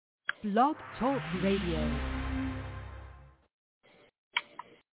Blog Talk Radio.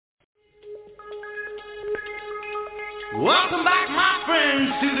 Welcome back, my friends,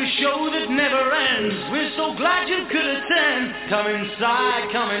 to the show that never ends. We're so glad you could attend. Come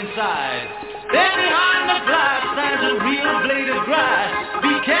inside, come inside. There behind the glass stands a real blade of grass.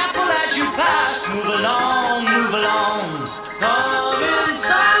 Be careful as you pass. Move along, move along. Come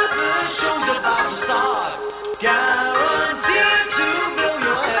inside, the show's about to start. Guaranteed to blow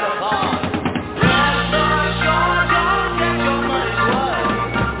your head apart. Rest assured, don't get your money's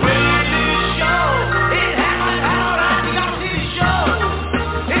worth. Greatest show, it happens all right. You gotta see the show.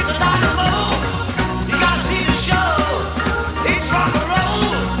 It's a dynamo. You gotta see the show. It's rock and roll.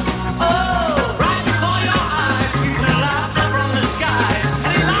 Oh, right before your eyes. People laugh up from the sky. And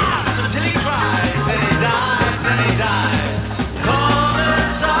he laughs until he cries. Then he dies, then he dies. Come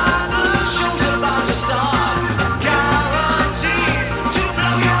inside, the show's about to start. Guaranteed to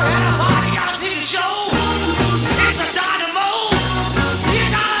blow your head apart. You gotta see the show. It's a dynamo. You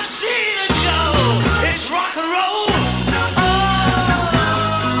gotta see the show. It's rock and roll.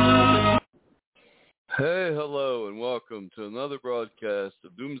 Oh. Hey, hello, and welcome to another broadcast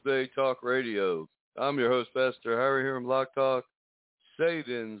of Doomsday Talk Radio. I'm your host, Pastor Harry, here in Block Talk,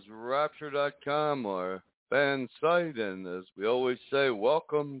 Satan's Rapture.com, our fan site, and as we always say,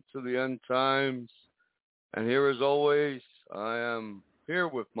 welcome to the end times. And here, as always, I am here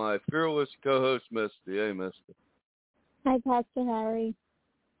with my fearless co-host, Misty. Hey, Misty. Hi, Pastor Harry.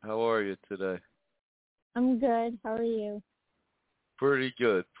 How are you today? I'm good. How are you? Pretty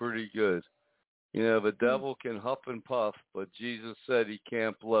good, pretty good. You know, the devil can huff and puff, but Jesus said he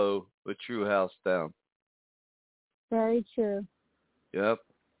can't blow the true house down. Very true. Yep.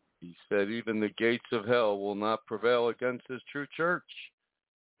 He said even the gates of hell will not prevail against his true church.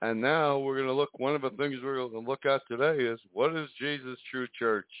 And now we're going to look, one of the things we're going to look at today is, what is Jesus' true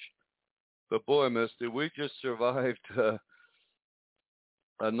church? But boy, Misty, we just survived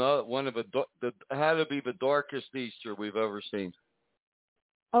another one of the had to be the darkest Easter we've ever seen.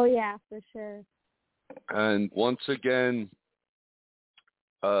 Oh, yeah, for sure. And once again,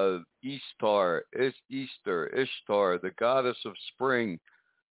 Easter, Ishtar, the goddess of spring,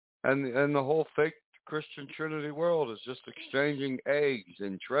 and the whole fake Christian Trinity world is just exchanging eggs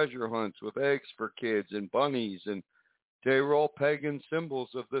and treasure hunts with eggs for kids and bunnies, and they were all pagan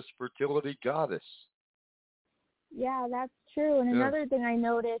symbols of this fertility goddess. Yeah, that's true. And another thing I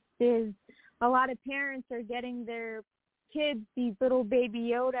noticed is a lot of parents are getting their kids these little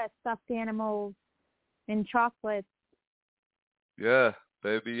Baby Yoda stuffed animals and chocolates. Yeah,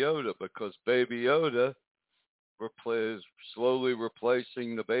 Baby Yoda, because Baby Yoda is slowly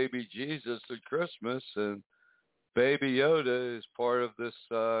replacing the baby Jesus at Christmas, and Baby Yoda is part of this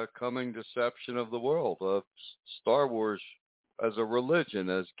coming deception of the world, of Star Wars as a religion,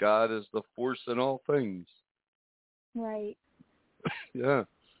 as God is the force in all things. Right. Yeah.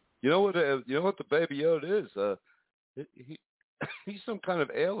 You know what the Baby Yoda is? He's some kind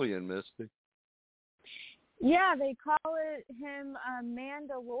of alien, Misty. Yeah, they call him a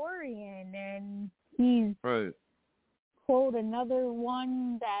Mandalorian, and he's right. Quote another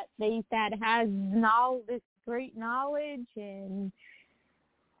one that has this great knowledge, and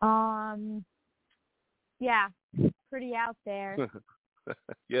yeah, pretty out there.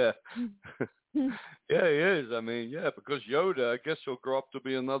 Yeah. Yeah, he is. I mean, yeah, because Yoda, I guess he'll grow up to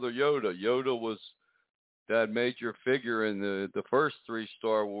be another Yoda. Yoda was that major figure in the first three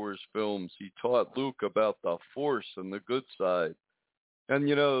Star Wars films. He taught Luke about the Force and the good side. And,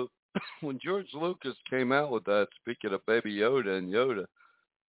 you know, when George Lucas came out with that, speaking of Baby Yoda and Yoda,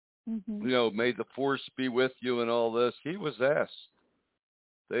 you know, may the Force be with you and all this, he was asked.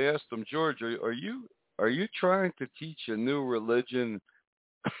 They asked him, George, are you trying to teach a new religion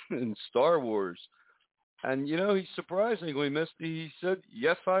in Star Wars? And, you know, he surprisingly, Misty, he said,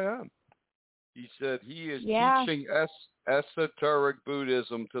 yes, I am. He said he is teaching esoteric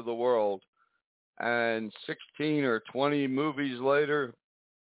Buddhism to the world. And 16 or 20 movies later,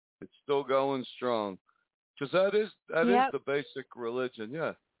 it's still going strong. Because that is the basic religion.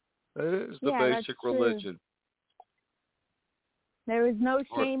 Yeah, that is the basic religion. There was no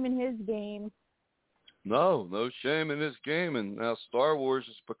shame in his game. No shame in his game. And now Star Wars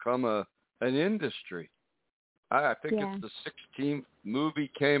has become an industry. I think it's the 16th movie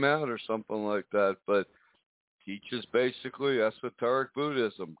came out or something like that, but teaches basically esoteric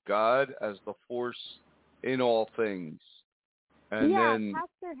Buddhism, God as the force in all things. And then,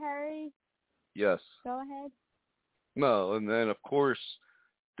 Pastor Harry. Yes. Go ahead. No, and then of course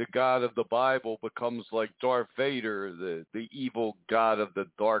the God of the Bible becomes like Darth Vader, the evil God of the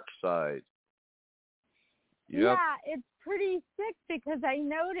dark side. Yep. Yeah, it's pretty sick because I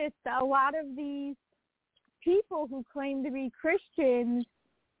noticed a lot of these people who claim to be Christians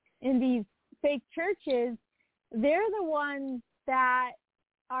in these fake churches, they're the ones that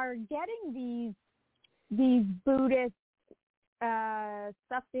are getting these Buddhist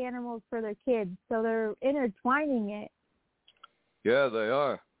stuffed animals for their kids. So they're intertwining it. Yeah, they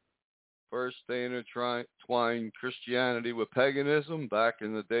are. First, they intertwined Christianity with paganism back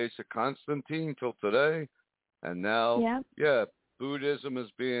in the days of Constantine till today. And now, Buddhism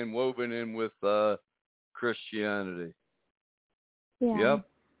is being woven in with Christianity. Yeah. Yep.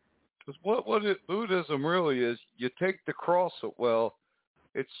 Because Buddhism really is, you take the cross, well,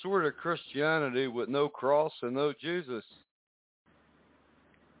 it's sort of Christianity with no cross and no Jesus.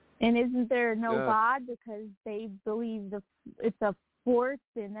 And isn't there no God because they believe it's a force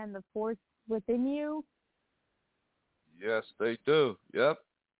and then the force within you? Yes, they do. Yep.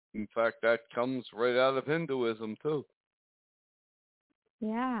 In fact, that comes right out of Hinduism, too.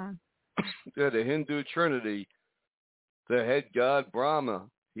 Yeah. Yeah, the Hindu Trinity, the head god Brahma,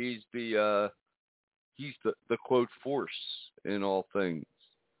 he's the quote force in all things.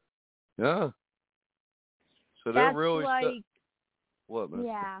 Yeah. So they're really what?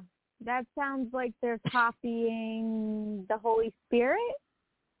 Yeah, that sounds like they're copying the Holy Spirit.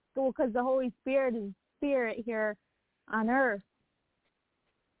 Well, because the Holy Spirit is spirit here on Earth.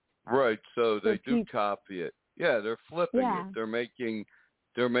 Right. So they do copy it. Yeah, they're flipping it.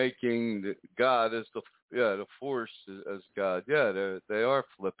 They're making God as the force as God. Yeah, they are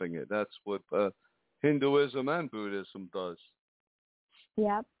flipping it. That's what Hinduism and Buddhism does.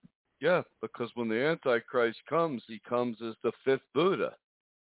 Yep. Yeah, because when the Antichrist comes, he comes as the fifth Buddha,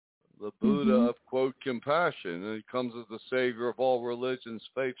 the Buddha of, quote, compassion. And he comes as the savior of all religions,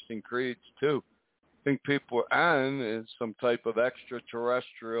 faiths, and creeds, too. I think people, and is some type of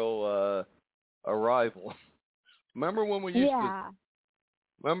extraterrestrial arrival. Remember when we used to,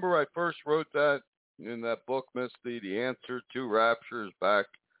 remember I first wrote that in that book, Misty, The Answer to Raptures,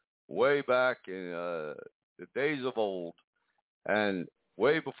 way back in the days of old. And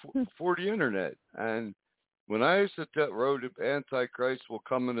way before the internet. And when I used to wrote Antichrist will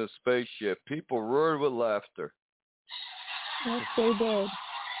come in a spaceship, people roared with laughter. Yes, they did.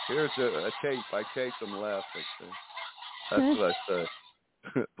 Here's a tape. I taped them laughing. That's what I said.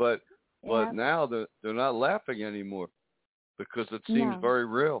 But now they're not laughing anymore because it seems very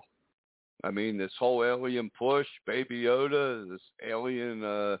real. I mean, this whole alien push, Baby Yoda, this alien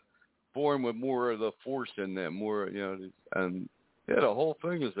born with more of the force in them, more, and the whole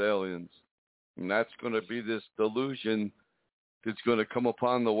thing is aliens. And that's going to be this delusion that's going to come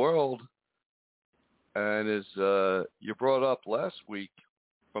upon the world. And as you brought up last week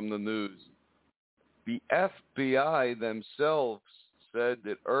from the news, the FBI themselves said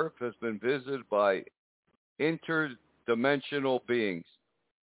that Earth has been visited by interdimensional beings.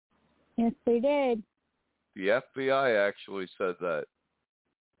 Yes, they did. The FBI actually said that.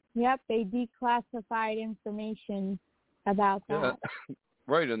 Yep, they declassified information about that. Yeah.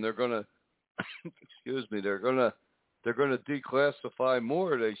 Right, and they're gonna they're gonna declassify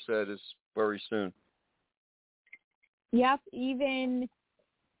more, they said, is very soon. Yep, even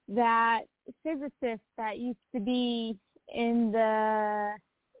that physicist that used to be in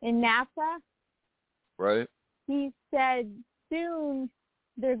NASA. Right. He said soon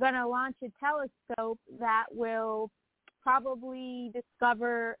they're gonna launch a telescope that will probably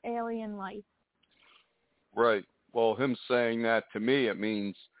discover alien life. Right. Well, him saying that, to me, it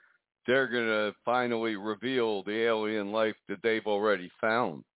means they're going to finally reveal the alien life that they've already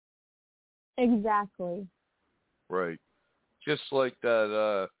found. Exactly. Right. Just like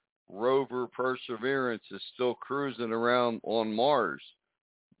that rover Perseverance is still cruising around on Mars.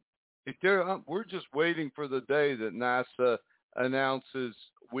 We're just waiting for the day that NASA announces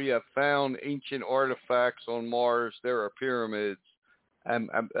we have found ancient artifacts on Mars. There are pyramids.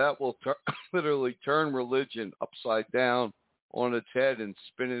 And that will literally turn religion upside down on its head and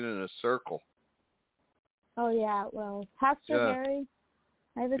spin it in a circle. Oh, yeah. Well, Pastor Harry,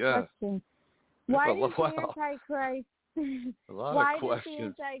 I have a question. Why does the Antichrist...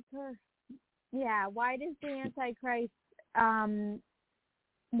 why does the Antichrist...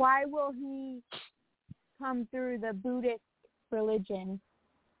 why will he come through the Buddhist religion?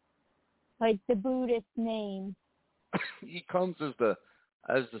 Like the Buddhist name? He comes as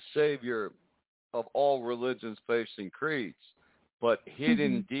the savior of all religions, faiths, and creeds. But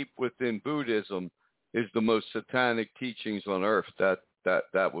hidden deep within Buddhism is the most satanic teachings on earth. That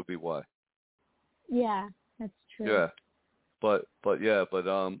would be why. Yeah, that's true. Yeah. But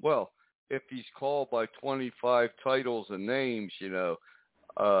well, if he's called by 25 titles and names,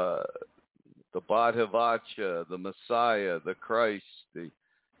 the Bodhivacha, the Messiah, the Christ,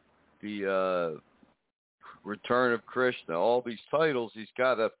 the Return of Krishna, all these titles, he's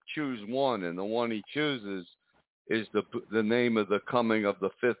got to choose one, and the one he chooses is the name of the coming of the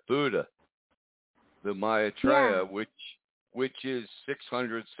fifth Buddha, the Maitreya, which is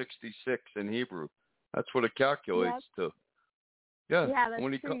 666 in Hebrew. That's what it calculates to. Yeah, that's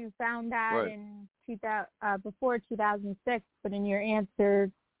true. You found that in before 2006, but in your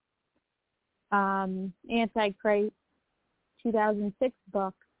answer, Antichrist 2006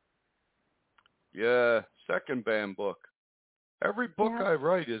 book. Yeah, second banned book. Every book I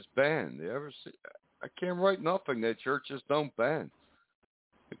write is banned. I can't write nothing that churches don't ban.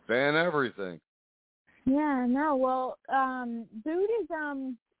 They ban everything. Yeah, no. Well,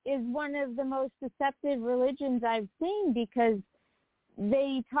 Buddhism is one of the most deceptive religions I've seen because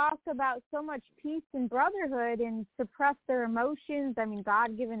they talk about so much peace and brotherhood and suppress their emotions. I mean,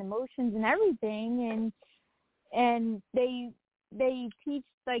 God-given emotions and everything, and they teach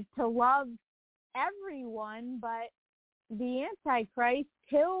like to love everyone, but the Antichrist,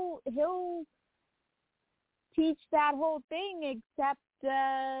 he'll teach that whole thing except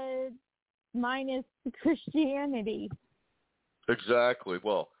minus Christianity. Exactly.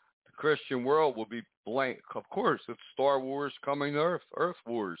 Well, the Christian world will be blank. Of course, it's Star Wars coming to Earth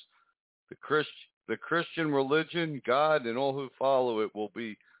Wars. The Christian religion, God, and all who follow it will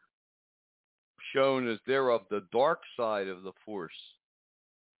be shown as they're of the dark side of the Force.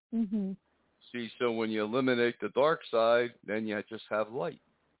 Mm-hmm. See, so when you eliminate the dark side, then you just have light.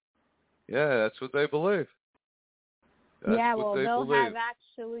 Yeah, that's what they believe. They'll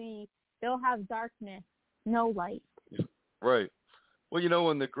have darkness, no light. Right. Well,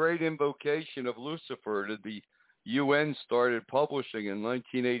 in the Great Invocation of Lucifer that the UN started publishing in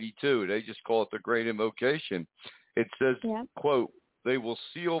 1982, they just call it the Great Invocation. It says, quote, "They will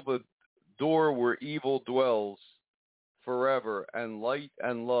seal the door where evil dwells forever, and light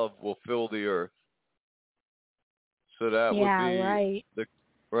and love will fill the earth." So that would be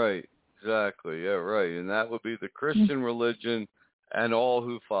right, exactly, and that would be the Christian religion and all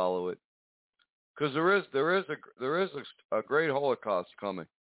who follow it. Because there is a great Holocaust coming.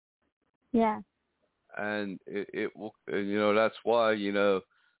 Yeah. And it will, that's why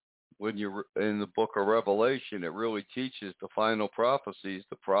when you're in the Book of Revelation, it really teaches the final prophecies,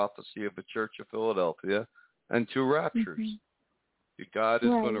 the prophecy of the Church of Philadelphia, and two raptures. Mm-hmm. God is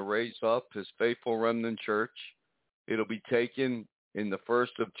going to raise up his faithful remnant church. It'll be taken in the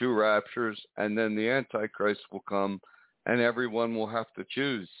first of two raptures, and then the Antichrist will come, and everyone will have to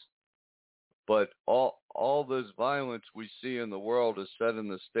choose. But all this violence we see in the world is setting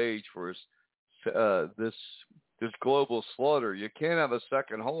the stage for this global slaughter. You can't have a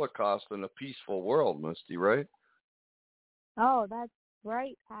second Holocaust in a peaceful world, Misty, right? Oh, that's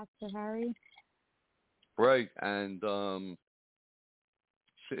right, Pastor Harry. Right, and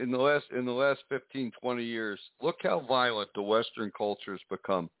in the last 15, 20 years, look how violent the Western culture has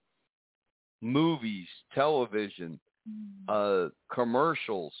become. Movies, television,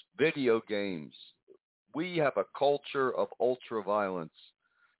 commercials, video games. We have a culture of ultra violence.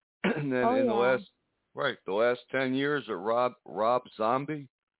 And then the last 10 years of Rob Zombie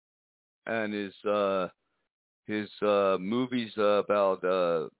and his movies about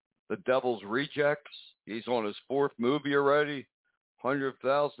the Devil's Rejects. He's on his fourth movie already.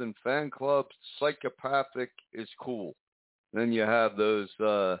 100,000 fan clubs. Psychopathic is cool. Then you have those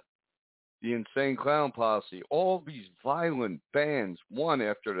the Insane Clown Posse. All these violent bands, one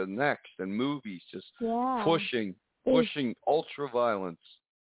after the next, and movies just pushing ultra violence.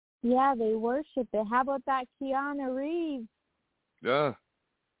 Yeah, they worship it. How about that Keanu Reeves? Yeah.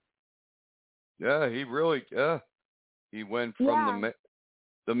 Yeah, he went from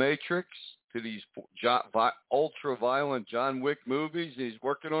the Matrix to these ultra violent John Wick movies. And he's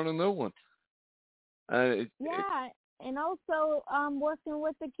working on a new one. And also working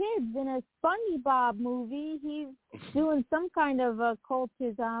with the kids in a SpongeBob movie. He's doing some kind of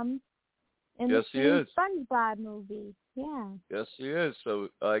occultism in the SpongeBob movie. Yeah. Yes, he is. So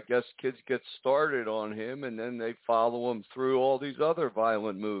I guess kids get started on him, and then they follow him through all these other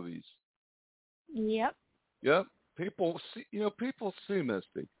violent movies. Yep. People see,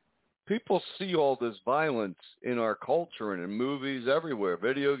 Misty. People see all this violence in our culture and in movies everywhere,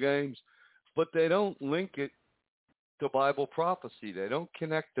 video games, but they don't link it to Bible prophecy. They don't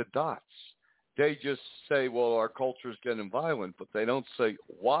connect the dots. They just say, well, our culture is getting violent, but they don't say,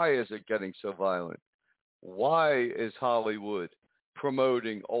 why is it getting so violent? Why is Hollywood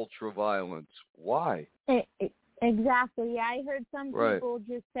promoting ultra violence? Why? Exactly. Yeah, I heard some people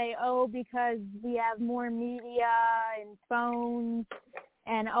just say, because we have more media and phones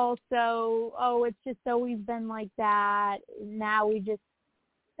And also, it's just always been like that. Now we just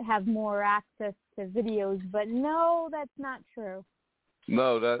have more access to videos. But no, that's not true.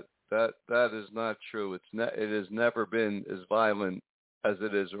 No, that is not true. It has never been as violent as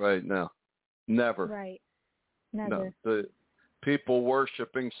it is right now. Never. Right. Never. No, the people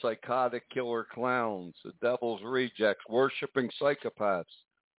worshiping psychotic killer clowns, the devil's rejects, worshiping psychopaths.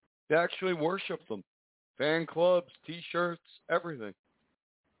 They actually worship them. Fan clubs, T-shirts, everything.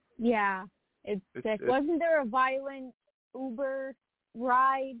 Yeah. Wasn't there a violent Uber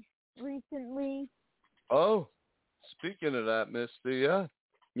ride recently? Oh, speaking of that, Misty, yeah.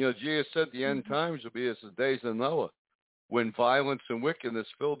 You know, Jesus said the end times will be as the days of Noah, when violence and wickedness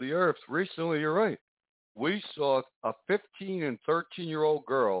filled the earth. Recently, you're right. We saw a 15 and 13-year-old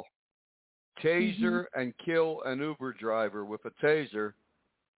girl taser and kill an Uber driver with a taser,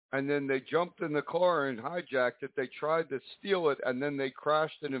 and then they jumped in the car and hijacked it. They tried to steal it, and then they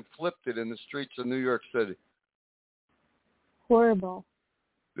crashed it and flipped it in the streets of New York City. Horrible.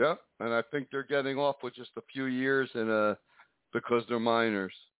 Yeah, and I think they're getting off with just a few years because they're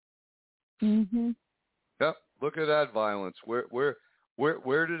minors. Mhm. Yep, look at that violence. Where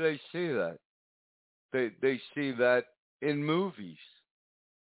do they see that? They see that in movies.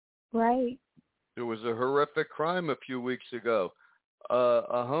 Right. There was a horrific crime a few weeks ago.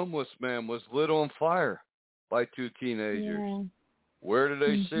 A homeless man was lit on fire by two teenagers. Yeah. Where do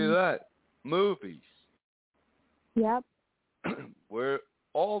they see that? Movies. Yep. Where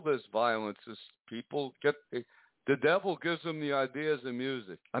all this violence is, people get, the devil gives them the ideas in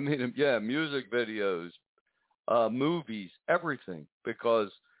music. I mean, yeah, music videos, movies, everything,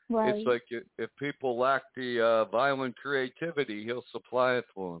 because it's like if people lack the violent creativity, he'll supply it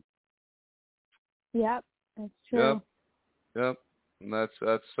for them. Yep, that's true. Yep. And that's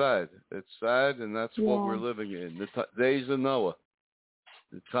sad. It's sad, and that's what we're living in. The days of Noah,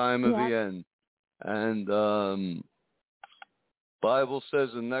 the time of the end. And Bible says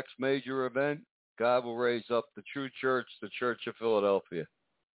the next major event, God will raise up the true church, the Church of Philadelphia.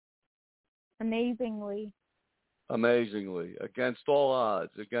 Amazingly, against all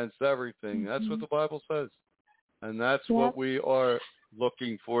odds, against everything. That's what the Bible says. And that's what we are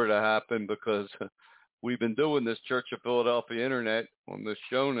looking for to happen, because we've been doing this Church of Philadelphia Internet on this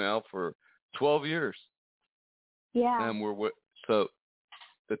show now for 12 years. Yeah. And so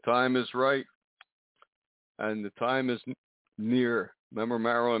the time is right, and the time is near. Remember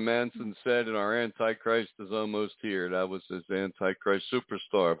Marilyn Manson said, and our Antichrist is almost here. That was his Antichrist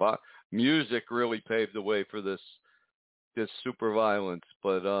superstar. Music really paved the way for this super violence.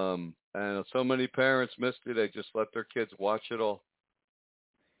 But and so many parents missed it. They just let their kids watch it all.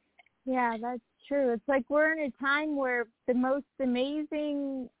 Yeah, that's true. It's like we're in a time where the most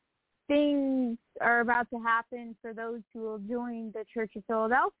amazing things are about to happen for those who will join the Church of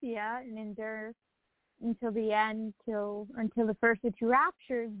Philadelphia and endure until the end, until the first of two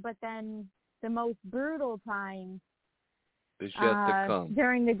raptures. But then the most brutal time is yet to come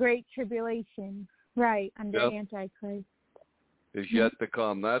during the Great Tribulation, right, under Antichrist. Is yet to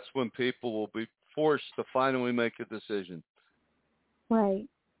come. That's when people will be forced to finally make a decision. Right.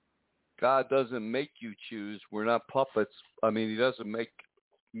 God doesn't make you choose. We're not puppets. I mean, he doesn't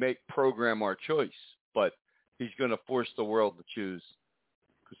program our choice, but he's going to force the world to choose.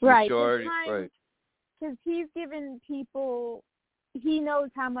 Right. Because he's given people, he knows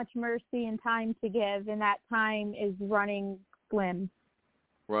how much mercy and time to give, and that time is running slim.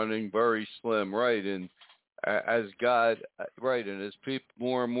 Running very slim, right. And as God, right, and as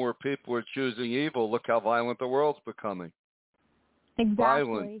more and more people are choosing evil, look how violent the world's becoming. Exactly.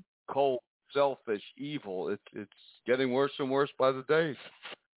 Violent, cold, selfish, evil. It's getting worse and worse by the day.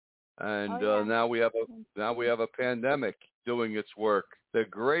 And now we have a pandemic doing its work. The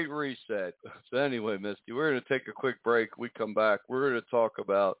Great Reset. So anyway, Misty, we're going to take a quick break. We come back. We're going to talk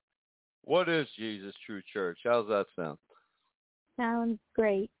about what is Jesus' true church. How's that sound? Sounds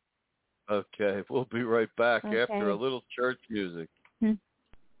great. Okay, we'll be right back after a little church music.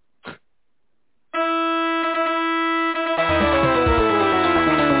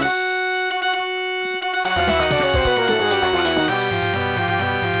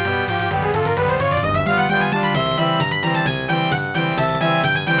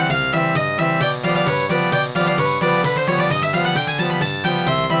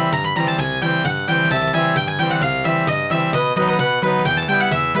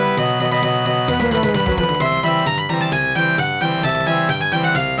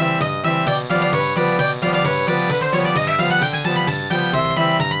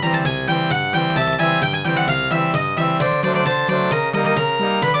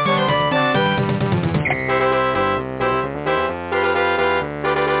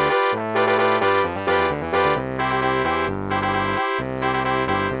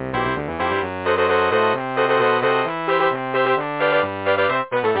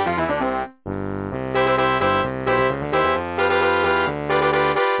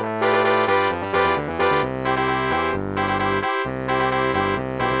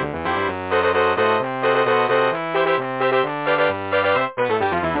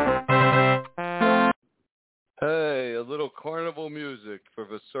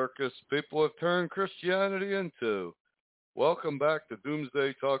 folk turn Christianity into? Welcome back to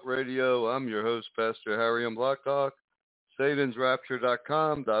Doomsday Talk Radio. I'm your host, Pastor Harry M. Blacktalk,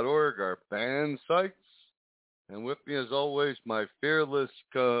 satansrapture.com.org, our band sites. And with me, as always, my fearless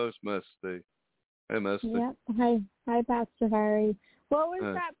co-host, Misty. Hey, Misty. Yep. Hi, Pastor Harry. What was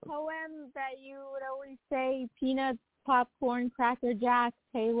that poem that you would always say? Peanuts, popcorn, Cracker Jacks,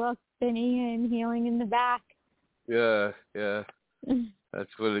 hey, look, spinning and healing in the back. Yeah. That's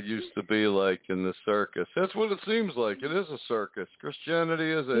what it used to be like in the circus. That's what it seems like. It is a circus.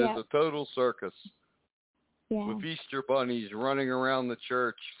 Christianity is a total circus. Yeah. With Easter bunnies running around the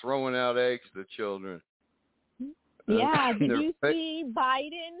church, throwing out eggs to children. Yeah. Did you see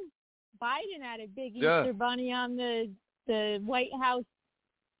Biden? Biden had a big Easter bunny on the White House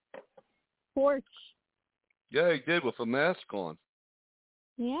porch. Yeah, he did, with a mask on.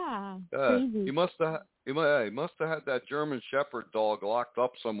 Yeah. Crazy. He must have had that German Shepherd dog locked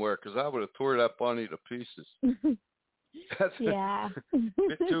up somewhere, because I would have tore that bunny to pieces. Yeah.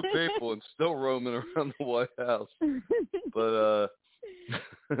 Two people and still roaming around the White House. But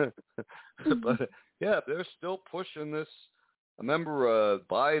they're still pushing this. I remember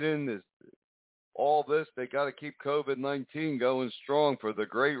Biden is all this. They got to keep COVID-19 going strong for the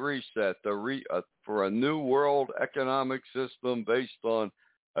Great Reset, for a new world economic system based on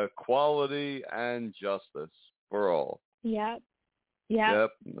equality and justice for all. Yep. They're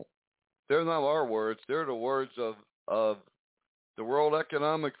not our words. They're the words of the World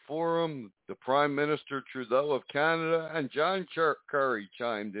Economic Forum, the Prime Minister Trudeau of Canada, and John Kerry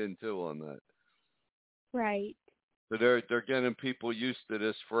chimed in too on that. Right. So they're getting people used to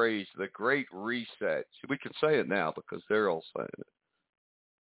this phrase, the Great Reset. We can say it now because they're all saying it.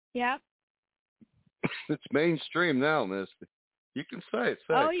 Yep. It's mainstream now, Misty. You can say it.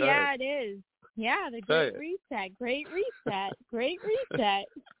 Say it. Go ahead. It is. Yeah, the Great Reset. Great Reset. Great Reset.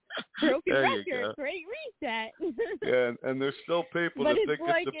 Broken record. Great Reset. Yeah, and there's still people that think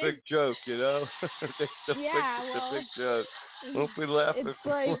it's a big joke, you know? They still think it's a big joke. Don't be laughing it's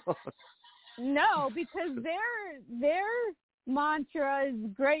for long. No, because their mantra is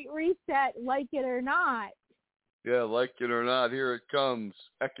Great Reset, like it or not. Yeah, like it or not, here it comes.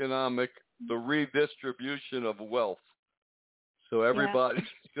 The redistribution of wealth. So everybody's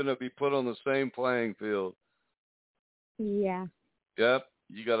going to be put on the same playing field. Yeah. Yep.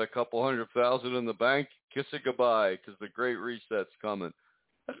 You got a couple 100,000 in the bank, kiss it goodbye, because the Great Reset's coming.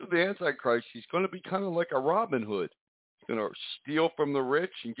 That's what the Antichrist, he's going to be kind of like a Robin Hood. He's going to steal from the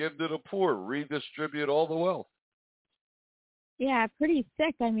rich and give to the poor, redistribute all the wealth. Yeah, pretty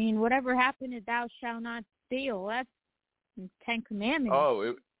sick. I mean, whatever happened to thou shalt not steal? That's 10 Commandments.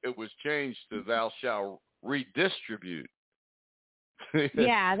 Oh, it was changed to thou shalt redistribute.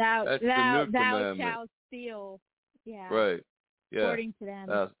 Yeah, thou commandment. shalt steal. Yeah. Right. Yeah. According to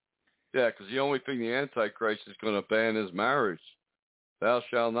them. Because the only thing the Antichrist is going to ban is marriage. Thou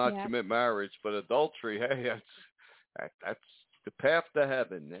shalt not commit marriage, but adultery, hey, that's the path to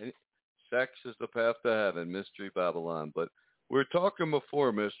heaven. Sex is the path to heaven, Mystery Babylon. But we're talking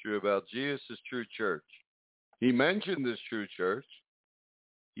before, Mystery, about Jesus' true church. He mentioned his true church.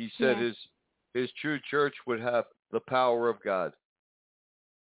 He said his true church would have the power of God.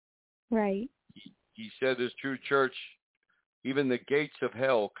 Right. He said his true church, even the gates of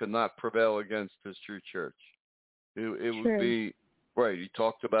hell could not prevail against his true church. It would be, right, he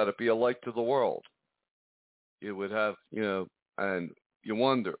talked about it be a light to the world. It would have, and you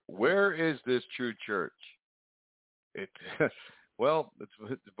wonder, where is this true church?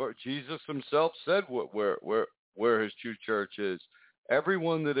 Jesus himself said where his true church is.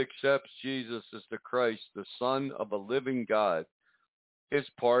 Everyone that accepts Jesus as the Christ, the Son of a living God, is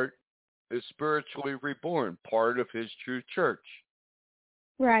spiritually reborn, part of his true church.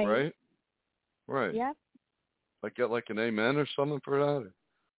 Right. Right. Yep. I get like an amen or something for that?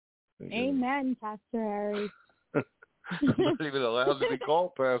 Amen, Pastor Harry. I'm not even allowed to be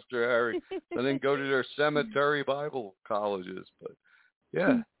called Pastor Harry. I didn't go to their cemetery Bible colleges, but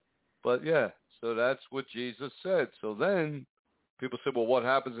so that's what Jesus said. So then people say, well, what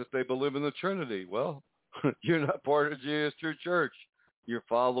happens if they believe in the Trinity? Well, you're not part of Jesus' true church. You're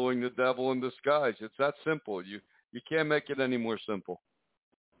following the devil in disguise. It's that simple. You can't make it any more simple.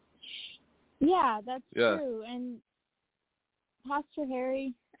 Yeah, that's true. And Pastor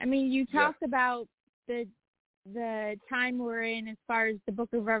Harry, I mean, you talked about the time we're in as far as the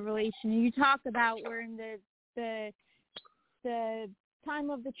Book of Revelation. You talk about we're in the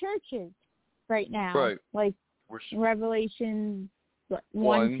time of the churches right now. Right. Like Revelation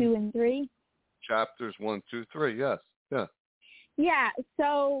 1, 2, and 3. Chapters 1, 2, 3. Yes. Yeah. Yeah.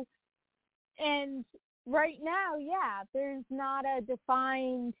 So, and right now, there's not a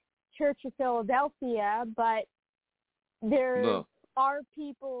defined Church of Philadelphia, but there are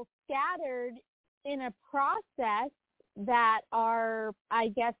people scattered in a process that are, I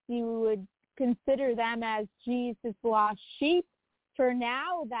guess you would consider them as Jesus' lost sheep for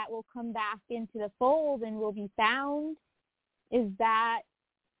now, that will come back into the fold and will be found. Is that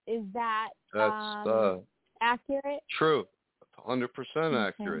accurate? True. 100%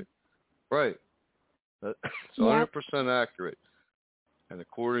 accurate. Right. It's 100% accurate. And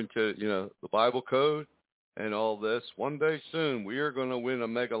according to, the Bible code and all this, one day soon we are going to win a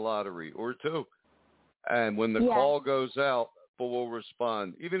mega lottery or two. And when the call goes out, people will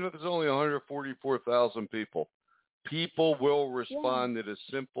respond. Even if it's only 144,000 people, people will respond to the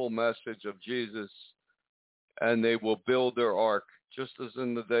simple message of Jesus, and they will build their ark, just as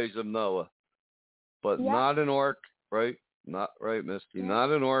in the days of Noah. But not an ark, right? Not right, Misty. Yeah.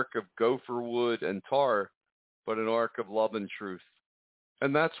 Not an ark of gopher wood and tar, but an ark of love and truth.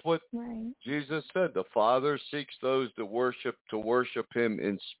 And that's what Jesus said. The Father seeks those that worship him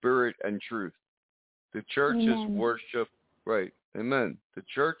in spirit and truth. The churches worship, amen. The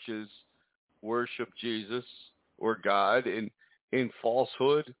churches worship Jesus or God in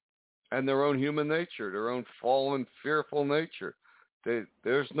falsehood and their own human nature, their own fallen, fearful nature.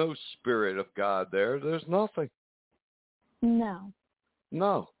 There's no spirit of God there. There's nothing. No.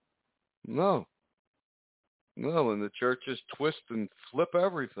 And the churches twist and flip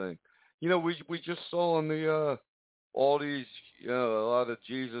everything. We just saw on the all these, a lot of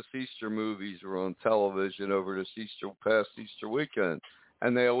Jesus Easter movies were on television over this past Easter weekend.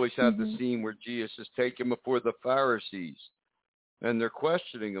 And they always have the scene where Jesus is taken before the Pharisees. And they're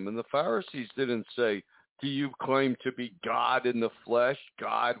questioning him. And the Pharisees didn't say, do you claim to be God in the flesh,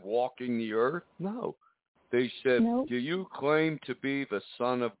 God walking the earth? No. They said, do you claim to be the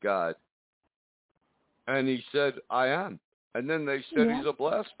Son of God? And he said, I am. And then they said he's a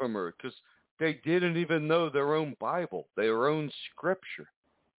blasphemer because they didn't even know their own Bible, their own scripture.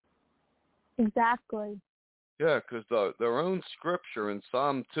 Exactly. Yeah, because their own scripture in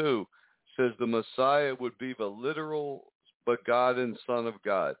Psalm 2 says the Messiah would be the literal begotten Son of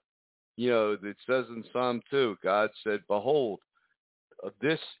God. It says in Psalm 2, God said, behold,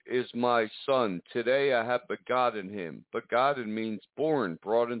 this is my son. Today I have begotten him. Begotten means born,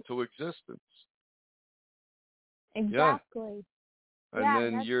 brought into existence. Exactly. And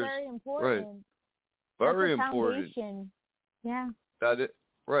then that's very important. Right. Very that's important. Foundation. Yeah. That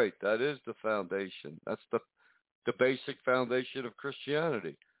is the foundation. That's the basic foundation of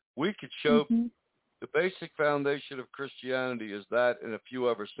Christianity. We could show the basic foundation of Christianity is that and a few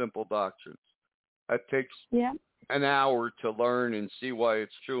other simple doctrines. That takes an hour to learn and see why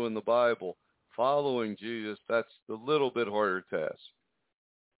it's true in the Bible. Following Jesus, that's a little bit harder task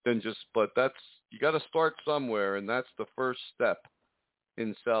but you got to start somewhere, and that's the first step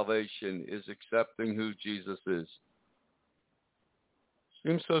in salvation is accepting who Jesus is.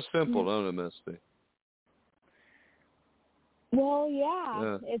 Seems so simple, don't it, Misty? Well,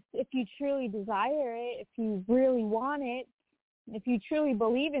 if you truly desire it, if you really want it, if you truly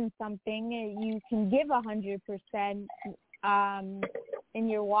believe in something, you can give 100% in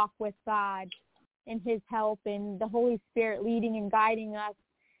your walk with God and his help and the Holy Spirit leading and guiding us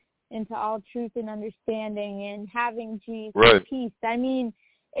into all truth and understanding and having Jesus' peace. I mean,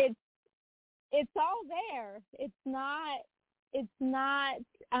 it's all there. It's not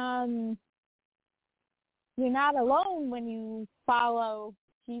you're not alone when you follow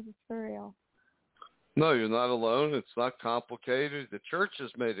Jesus for real. No, you're not alone. It's not complicated. The church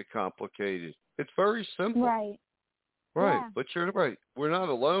has made it complicated. It's very simple. Right. Yeah. But you're right. We're not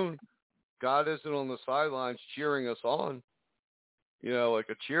alone. God isn't on the sidelines cheering us on, like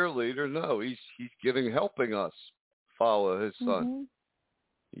a cheerleader. No, he's helping us follow his son.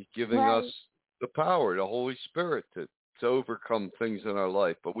 He's giving us the power, the Holy Spirit to overcome things in our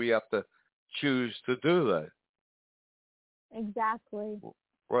life. But we have to choose to do that. Exactly.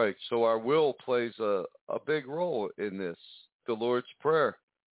 Right. So our will plays a big role in this. The Lord's Prayer.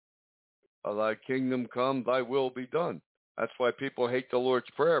 Thy kingdom come, thy will be done. That's why people hate the Lord's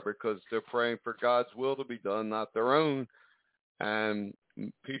Prayer, because they're praying for God's will to be done, not their own. And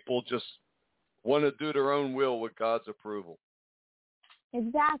people just want to do their own will with God's approval.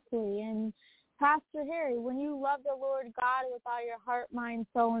 Exactly. And Pastor Harry, when you love the Lord God with all your heart, mind,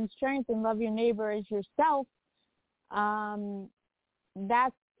 soul, and strength, and love your neighbor as yourself,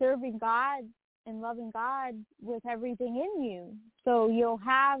 that's serving God and loving God with everything in you. So you'll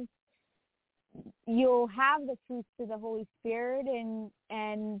have the fruits of the Holy Spirit,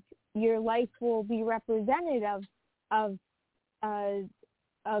 and your life will be representative of a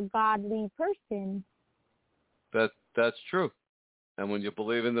godly person. That's true. And when you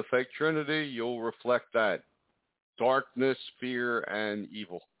believe in the fake Trinity, you'll reflect that. Darkness, fear, and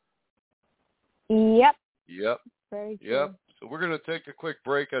evil. Yep. Yep. Very true. Yep. So we're going to take a quick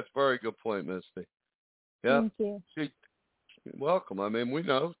break. That's a very good point, Misty. Yep. Thank you. See, welcome. I mean, we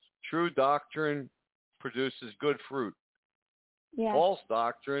know true doctrine produces good fruit. Yeah. False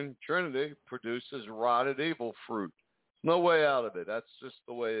doctrine, Trinity, produces rotted evil fruit. No way out of it. That's just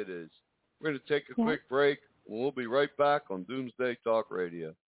the way it is. We're going to take a quick break. We'll be right back on Doomsday Talk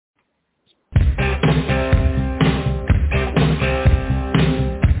Radio.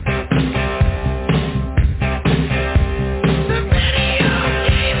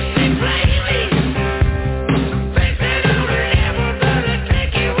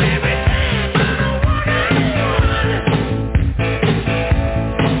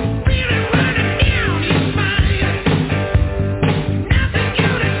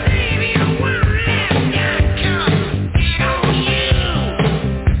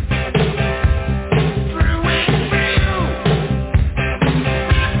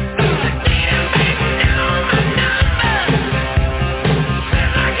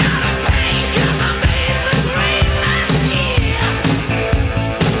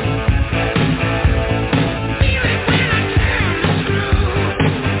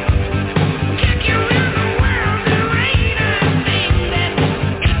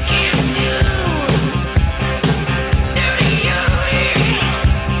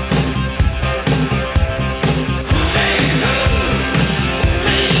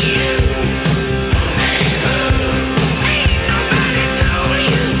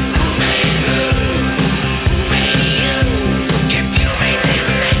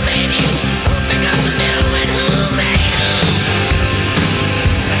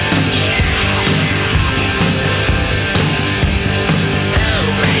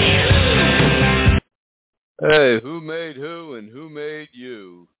 Hey, who made who and who made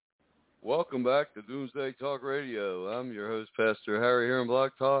you? Welcome back to Doomsday Talk Radio. I'm your host, Pastor Harry, here on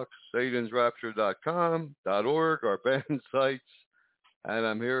Blog Talk, satansrapture.com.org, our band sites, and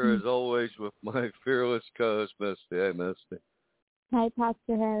I'm here as always with my fearless co-host, Misty. Hey, Misty. Hi,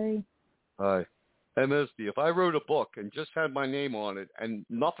 Pastor Harry. Hi. Hey, Misty, if I wrote a book and just had my name on it and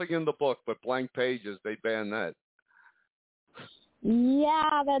nothing in the book but blank pages, they ban that.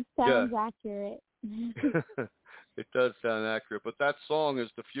 Yeah, that sounds accurate. It does sound accurate, but that song is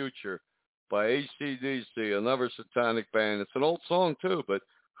The Future by AC/DC, another satanic band. It's an old song too, but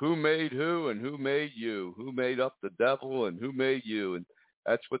who made who and who made you? Who made up the devil and who made you? And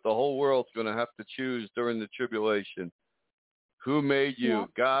that's what the whole world's going to have to choose during the tribulation. Who made you,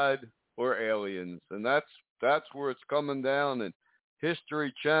 God or aliens? And that's where it's coming down. And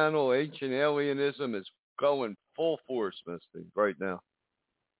History Channel, Ancient Alienism is going full force, Misty, right now.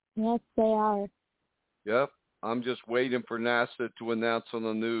 Yes, they are. Yep. I'm just waiting for NASA to announce on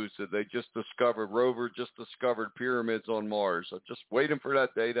the news that they just discovered, rover just discovered pyramids on Mars. I'm just waiting for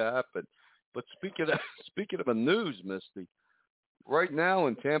that day to happen. But speaking of the news, Misty, right now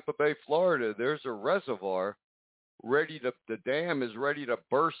in Tampa Bay, Florida, there's a reservoir the dam is ready to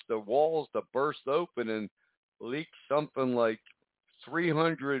burst, the walls to burst open and leak something like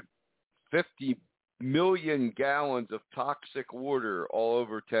 350 million gallons of toxic water all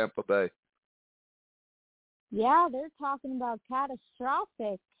over Tampa Bay. Yeah, they're talking about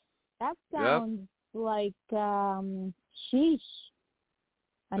catastrophic. That sounds like, sheesh,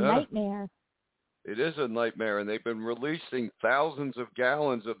 a nightmare. It is a nightmare, and they've been releasing thousands of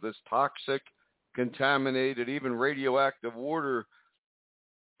gallons of this toxic, contaminated, even radioactive water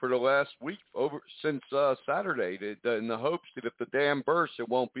for the last week, since Saturday, in the hopes that if the dam bursts, it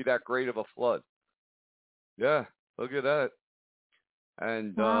won't be that great of a flood. Yeah, look at that.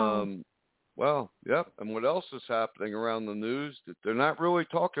 And, and what else is happening around the news that they're not really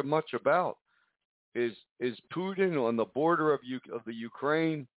talking much about is Putin on the border of the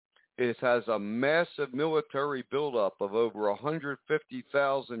Ukraine. It has a massive military buildup of over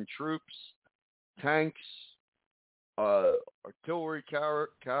 150,000 troops, tanks, artillery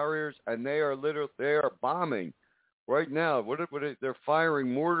carriers, and they are bombing right now. They're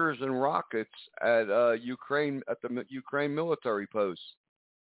firing mortars and rockets at Ukraine, at the Ukraine military posts.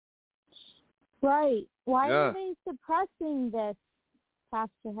 Right. Why are they suppressing this,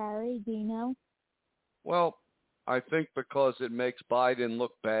 Pastor Harry? Do you know? Well, I think because it makes Biden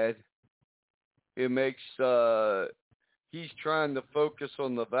look bad. It makes he's trying to focus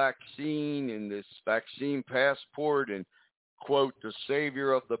on the vaccine and this vaccine passport and, quote, the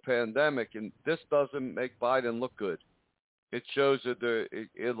savior of the pandemic. And this doesn't make Biden look good. It shows that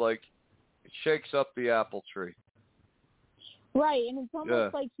it shakes up the apple tree. Right, and it's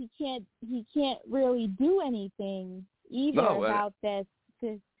almost like he can't really do anything either about this.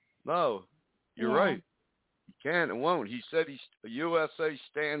 No, you're right. He can't and won't. He said the USA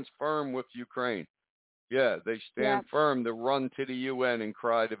stands firm with Ukraine. Yeah, they stand firm to run to the UN and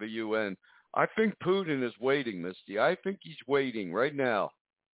cry to the UN. I think Putin is waiting, Misty. I think he's waiting right now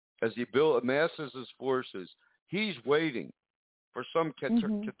as he amasses his forces. He's waiting for some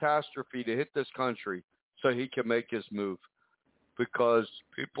catastrophe to hit this country so he can make his move. Because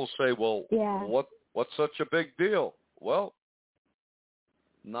people say, well, what's such a big deal? Well,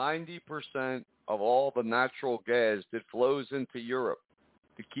 90% of all the natural gas that flows into Europe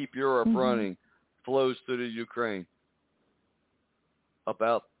to keep Europe running flows to the Ukraine.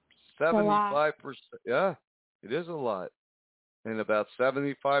 About 75%. Yeah, it is a lot. And about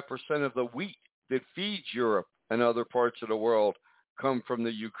 75% of the wheat that feeds Europe and other parts of the world come from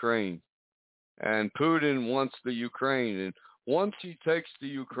the Ukraine. And Putin wants the Ukraine. And once he takes the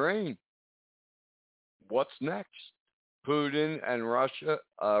Ukraine, what's next? Putin and Russia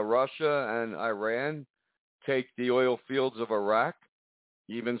and Iran take the oil fields of Iraq,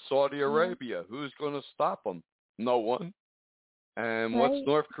 even Saudi Arabia. Who's going to stop them? No one. And what's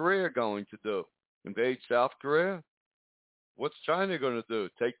North Korea going to do? Invade South Korea? What's China going to do?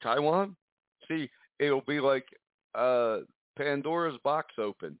 Take Taiwan? See, it'll be like Pandora's box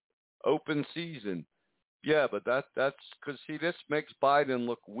open season. Yeah, but that's because, see, this makes Biden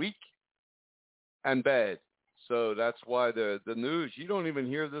look weak and bad. So that's why the news, you don't even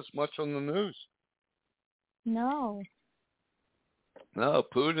hear this much on the news. No. No,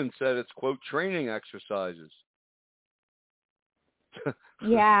 Putin said it's, quote, training exercises.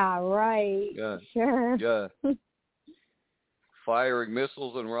 Yeah, right. Yeah. Sure. Yeah. Firing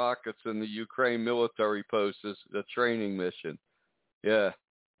missiles and rockets in the Ukraine military post is a training mission. Yeah,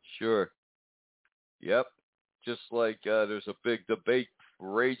 sure. Yep. Just like there's a big debate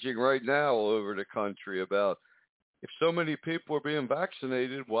raging right now all over the country about if so many people are being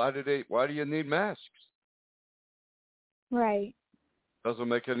vaccinated, why do you need masks? Right. Doesn't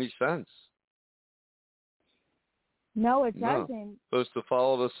make any sense. No, it doesn't. Supposed to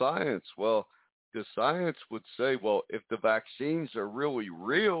follow the science. Well, the science would say, well, if the vaccines are really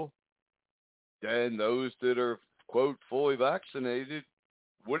real, then those that are, quote, fully vaccinated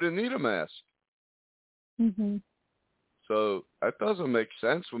wouldn't need a mask. So that doesn't make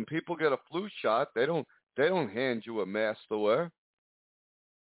sense. When people get a flu shot, they don't hand you a mask to wear.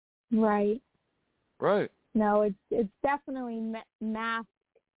 Right. Right. No, it's definitely mask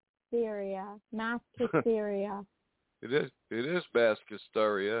hysteria. Mask hysteria. It is mask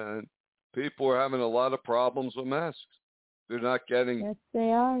hysteria, and people are having a lot of problems with masks. They're not getting. Yes,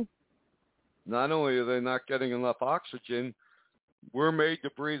 they are. Not only are they not getting enough oxygen, we're made to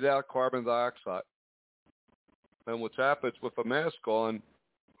breathe out carbon dioxide. And what's happened with a mask on,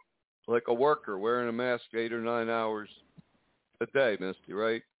 like a worker wearing a mask 8 or 9 hours a day, Misty,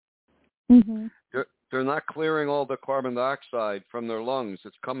 right? They're not clearing all the carbon dioxide from their lungs.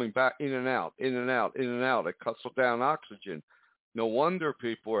 It's coming back in and out, in and out, in and out. It cuts down oxygen. No wonder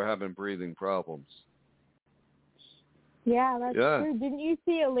people are having breathing problems. Yeah, that's true. Didn't you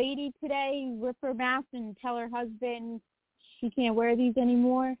see a lady today rip her mask and tell her husband she can't wear these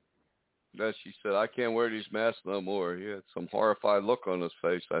anymore? Yeah, she said, I can't wear these masks no more. He had some horrified look on his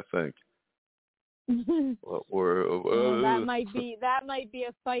face, I think. That might be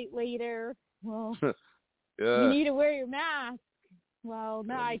a fight later. Well, you need to wear your mask. Well,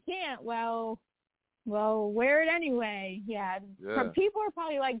 no, I can't. Well, wear it anyway. Yeah. People are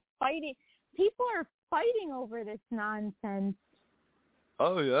probably like fighting. People are fighting over this nonsense.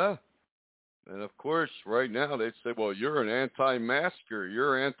 Oh, yeah. And, of course, right now they say, well, you're an anti-masker.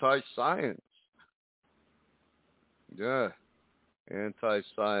 You're anti-science. Yeah,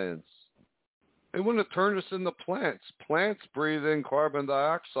 anti-science. They want to turn us into plants. Plants breathe in carbon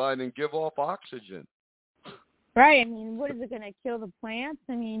dioxide and give off oxygen. Right. I mean, what is it going to kill the plants?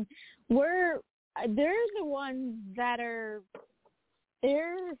 I mean, they're the ones that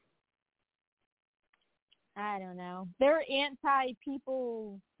I don't know. They're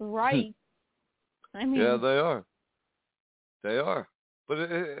anti-people's rights. I mean, yeah, they are. They are. But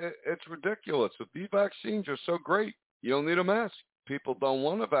it's ridiculous. If these vaccines are so great, you don't need a mask. People don't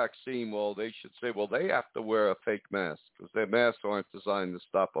want a vaccine. Well, they should say, well, they have to wear a fake mask because their masks aren't designed to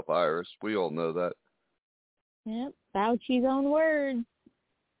stop a virus. We all know that. Yep, Fauci's own words.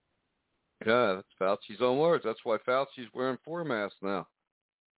 Yeah, that's Fauci's own words. That's why Fauci's wearing 4 masks now.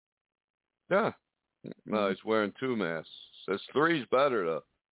 Yeah. No, he's wearing 2 masks. Says 3's better, though.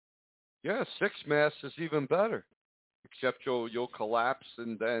 Yeah, 6 masks is even better. Except you'll collapse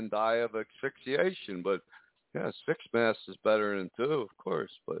and then die of asphyxiation. But, yeah, 6 masks is better than 2, of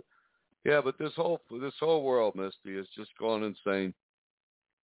course. But, Yeah, but this whole world, Misty, has just gone insane.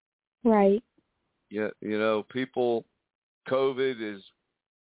 Right. Yeah, people. COVID is.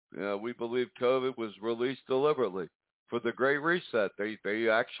 We believe COVID was released deliberately for the Great Reset.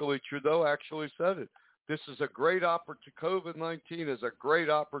 Trudeau actually said it. This is a great opportunity. COVID-19 is a great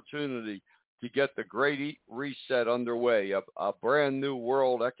opportunity to get the Great Reset underway, a brand new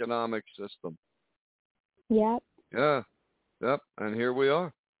world economic system. Yep. Yeah. Yep. And here we are.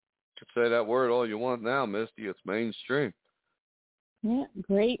 You can say that word all you want now, Misty. It's mainstream. Yeah.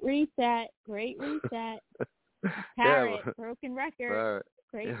 Great Reset. Great Reset. Parrot. Broken record. Parrot.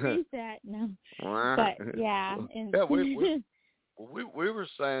 Great Reset. No. But yeah. And yeah, we were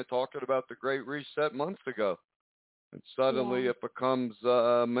talking about the Great Reset months ago, and suddenly it becomes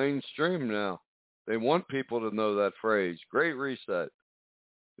mainstream now. They want people to know that phrase, Great Reset.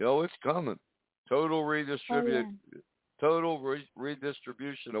 It's coming. Total redistribution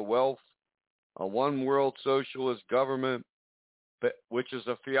of wealth, a one world socialist government, which is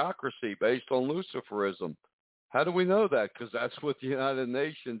a theocracy based on Luciferism. How do we know that? Because that's what the United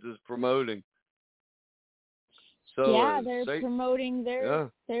Nations is promoting. So they're promoting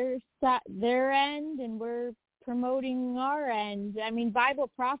their end, and we're promoting our end. I mean, Bible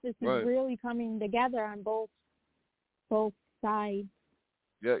prophecy is really coming together on both sides.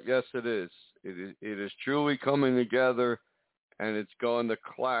 Yeah, yes, it is. It is truly coming together, and it's going to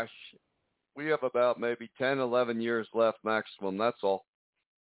clash. We have about maybe 10, 11 years left maximum. That's all.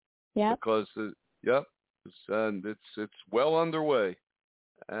 Yeah. Because it's well underway,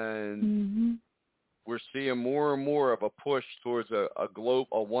 and we're seeing more and more of a push towards a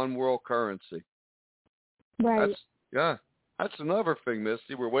one world currency. Right. That's another thing,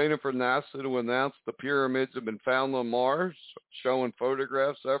 Misty. We're waiting for NASA to announce the pyramids have been found on Mars, showing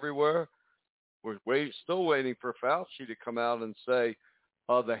photographs everywhere. We're still waiting for Fauci to come out and say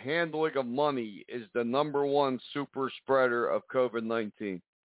the handling of money is the number one super spreader of COVID-19.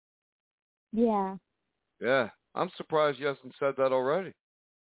 Yeah. Yeah. I'm surprised he hasn't said that already.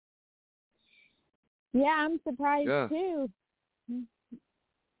 Yeah, I'm surprised too.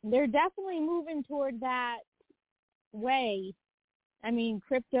 They're definitely moving toward that way. I mean,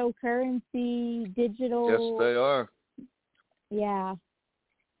 cryptocurrency, digital. Yes, they are. Yeah.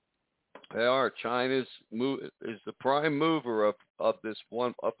 They are. China's is the prime mover of this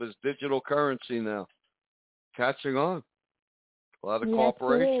digital currency now, catching on. A lot of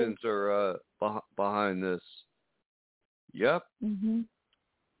corporations are behind this. Yep. Mm-hmm.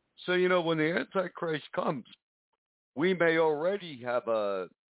 So when the Antichrist comes, we may already have a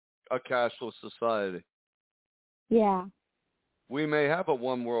cashless society. Yeah. We may have a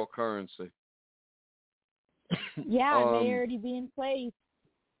one world currency. Yeah, it may already be in place.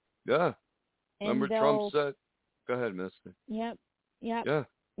 Yeah. Remember Trump said, go ahead, Misty. Yep. Yeah.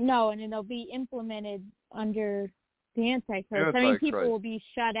 No, and it'll be implemented under the Antichrist. I mean, people will be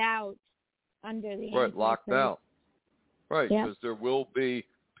shut out under the Antichrist. Right, locked out. Right, because there will be,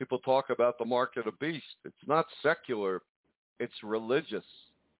 people talk about the mark of the beast. It's not secular. It's religious.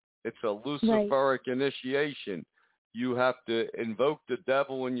 It's a Luciferic initiation. You have to invoke the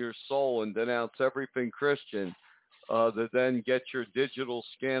devil in your soul and denounce everything Christian to then get your digital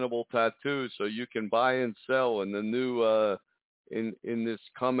scannable tattoo so you can buy and sell in the new in this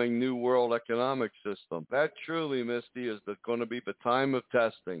coming new world economic system. That truly, Misty, is going to be the time of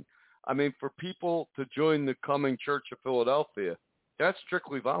testing. I mean, for people to join the coming Church of Philadelphia, that's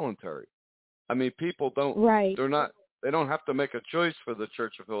strictly voluntary. I mean, people don't, they don't have to make a choice for the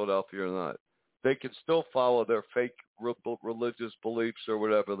Church of Philadelphia or not. They can still follow their fake religious beliefs or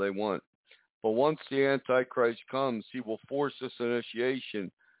whatever they want. But once the Antichrist comes, he will force this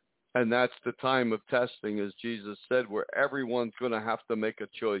initiation, and that's the time of testing, as Jesus said, where everyone's going to have to make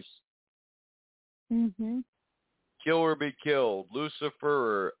a choice. Mm-hmm. Kill or be killed, Lucifer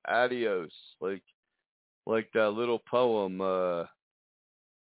or adios, like that little poem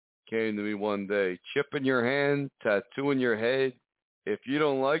came to me one day. Chip in your hand, tattoo in your head. If you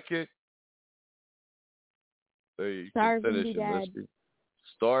don't like it, there you starve can finish and be it, dead. Misty.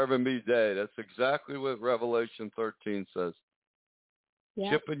 Starve and be dead. That's exactly what Revelation 13 says.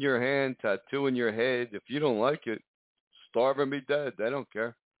 Yep. Chip in your hand, tattoo in your head. If you don't like it, starve and be dead. They don't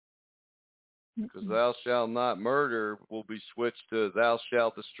care. Because thou shalt not murder will be switched to thou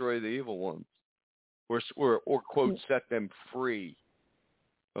shalt destroy the evil ones. Or quote, set them free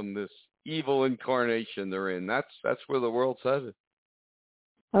from this evil incarnation they're in. That's where the world's headed.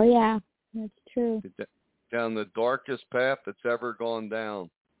 Oh, yeah. That's true. Down the darkest path that's ever gone down.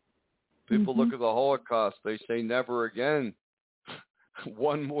 People look at the Holocaust. They say never again.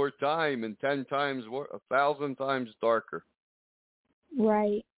 One more time and 10 times, 1,000 times darker.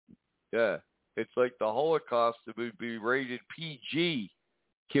 Right. Yeah. It's like the Holocaust would be rated PG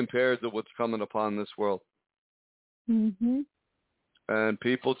compared to what's coming upon this world. Mhm. And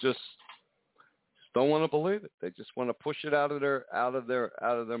people just don't want to believe it. They just want to push it out of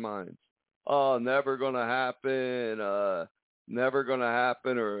their minds. Oh, never going to happen. Never going to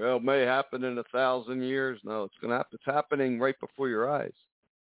happen, or it may happen in 1,000 years. No, it's going to happen. It's happening right before your eyes.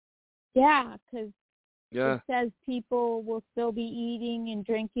 Yeah, because Yeah. it says people will still be eating and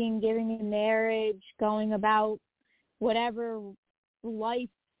drinking, giving in marriage, going about whatever life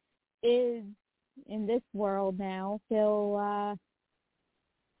is in this world now till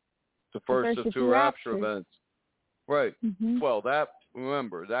The first of two rapture events. Right. Mm-hmm. Well,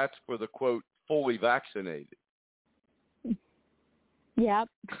 remember, that's for the, quote, fully vaccinated. Yep.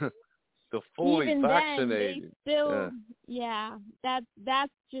 The fully Even vaccinated. then, they still,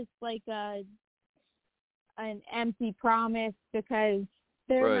 that's just like an empty promise, because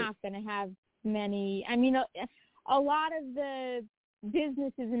they're not going to have many. I mean, a lot of the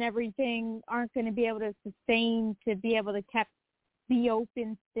businesses and everything aren't going to be able to sustain to be able to be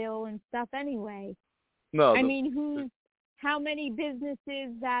open still and stuff anyway. No. I mean, how many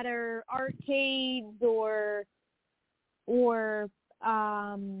businesses that are arcades or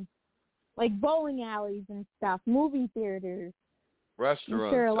like bowling alleys and stuff, movie theaters, restaurants.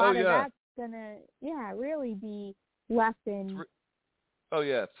 I'm sure a lot of that's gonna really be lessened.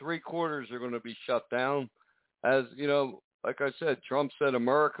 Three-quarters are going to be shut down. As you know, like I said, Trump said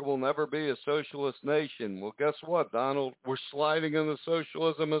America will never be a socialist nation. Well, guess what, Donald? We're sliding into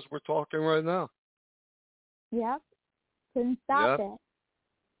socialism as we're talking right now. Yep. Couldn't stop it.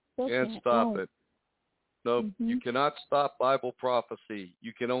 Still Can't stop it. No, You cannot stop Bible prophecy.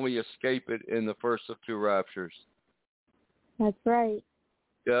 You can only escape it in the first of two raptures. That's right.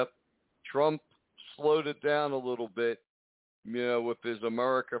 Yep. Trump slowed it down a little bit, with his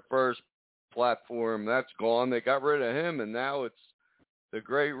America First platform. That's gone. They got rid of him, and now it's the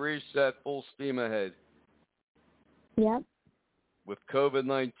Great Reset, full steam ahead. Yep. With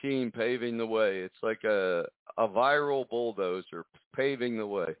COVID-19 paving the way. It's like a viral bulldozer paving the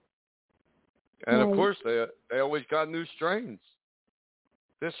way. And, of course, they always got new strains.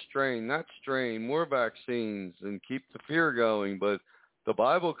 This strain, that strain, more vaccines, and keep the fear going. But the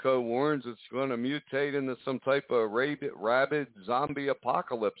Bible code warns it's going to mutate into some type of rabid zombie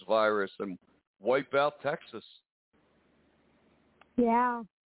apocalypse virus and wipe out Texas. Yeah.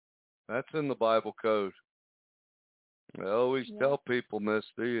 That's in the Bible code. I always tell people,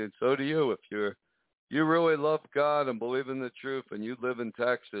 Misty, and so do you, if you really love God and believe in the truth and you live in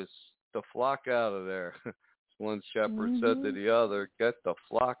Texas, the flock out of there. One shepherd said to the other, get the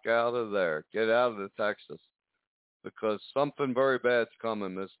flock out of there. Get out of the Texas. Because something very bad's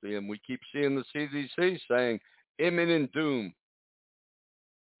coming, Misty. And we keep seeing the CDC saying imminent doom.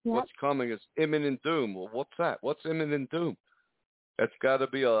 Yep. What's coming is imminent doom. Well, what's that? What's imminent doom? It's got to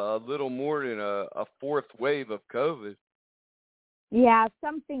be a little more than a fourth wave of COVID. Yeah,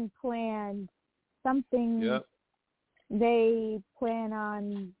 something planned. Something they plan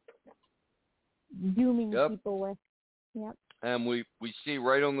on dooming people with. Yep. And we see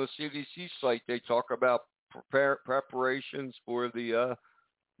right on the CDC site, they talk about preparations for the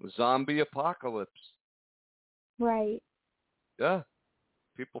zombie apocalypse. Right. Yeah.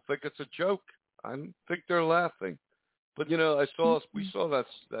 People think it's a joke. I think they're laughing. But, we saw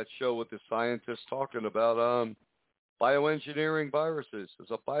that show with the scientists talking about bioengineering viruses as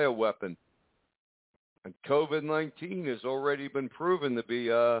a bioweapon. And COVID-19 has already been proven to be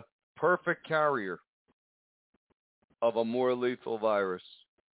a perfect carrier of a more lethal virus.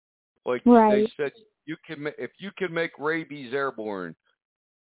 Like they said, if you could make rabies airborne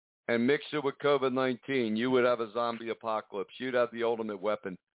and mix it with COVID-19, you would have a zombie apocalypse. You'd have the ultimate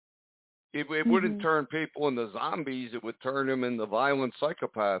weapon. It wouldn't turn people into zombies. It would turn them into violent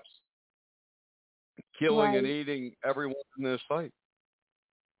psychopaths, killing and eating everyone in their sight.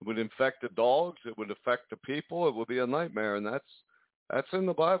 It would infect the dogs. It would affect the people. It would be a nightmare, and that's in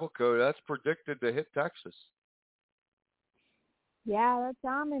the Bible code. That's predicted to hit Texas. Yeah, that's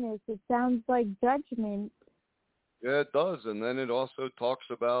ominous. It sounds like judgment. Yeah, it does. And then it also talks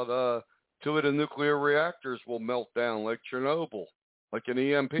about 2 of the nuclear reactors will melt down like Chernobyl, like an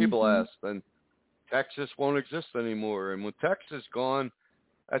EMP blast. And Texas won't exist anymore. And with Texas gone,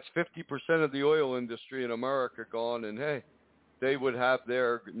 that's 50% of the oil industry in America gone. And, hey, they would have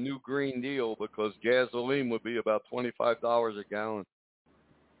their new Green Deal because gasoline would be about $25 a gallon.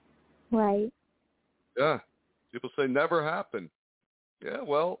 Right. Yeah. People say never happened. Yeah,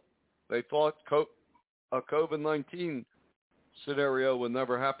 well, they thought a COVID-19 scenario would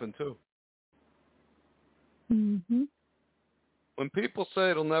never happen too. when people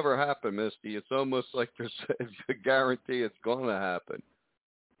say it'll never happen, Misty, it's almost like there's a guarantee it's going to happen.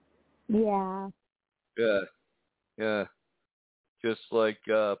 Yeah. Yeah. Just like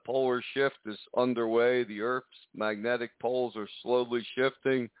polar shift is underway, the Earth's magnetic poles are slowly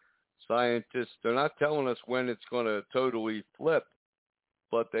shifting. Scientists, they're not telling us when it's going to totally flip,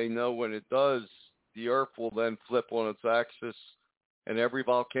 but they know when it does, the Earth will then flip on its axis, and every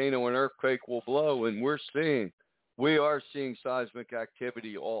volcano and earthquake will blow. And we are seeing seismic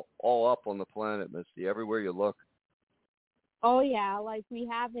activity all up on the planet, Misty, everywhere you look. Oh, yeah, like we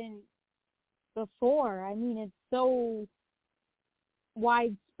haven't before. I mean, it's so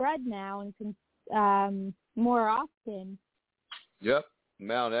widespread now and more often. Yep.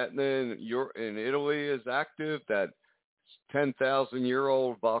 Mount Etna in Italy is active. That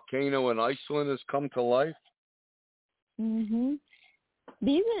 10,000-year-old volcano in Iceland has come to life. Mhm.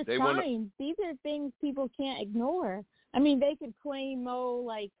 These are signs. These are things people can't ignore. I mean, they could claim,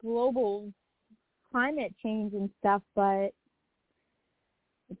 like global climate change and stuff, but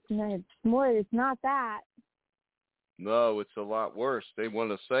it's not that. No, it's a lot worse. They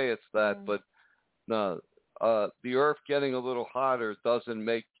want to say it's that, but no. The Earth getting a little hotter doesn't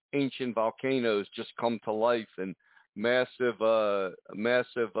make ancient volcanoes just come to life and massive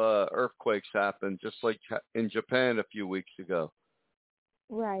earthquakes happen, just like in Japan a few weeks ago.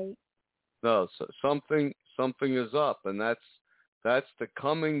 Right. No, so something is up, and that's the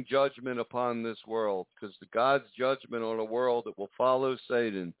coming judgment upon this world, because God's judgment on a world that will follow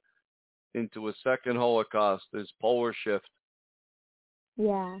Satan into a second Holocaust is polar shift.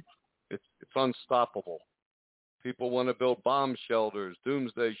 Yeah. It's unstoppable. People want to build bomb shelters,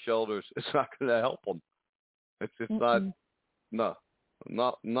 doomsday shelters. It's not going to help them. It's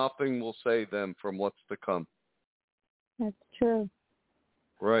nothing will save them from what's to come. That's true.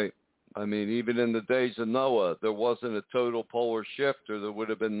 Right. I mean, even in the days of Noah, there wasn't a total polar shift, or there would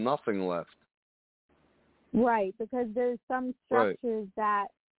have been nothing left. Right, because there's some structures that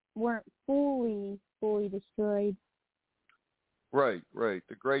weren't fully destroyed. Right.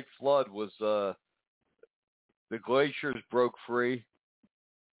 The Great Flood was the glaciers broke free,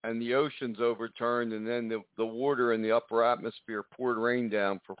 and the oceans overturned, and then the water in the upper atmosphere poured rain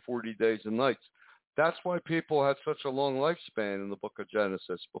down for 40 days and nights. That's why people had such a long lifespan in the book of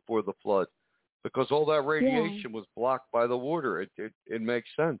Genesis before the flood, because all that radiation was blocked by the water. It makes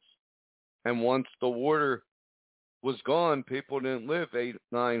sense. And once the water was gone, people didn't live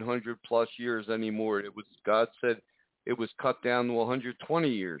 900 plus years anymore. God said it was cut down to 120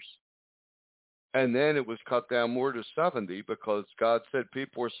 years. And then it was cut down more to 70, because God said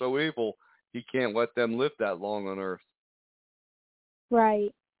people are so evil, he can't let them live that long on earth.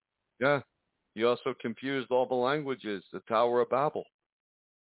 Right. Yeah. He also confused all the languages, the Tower of Babel,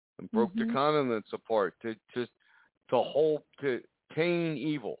 and broke the continents apart to tame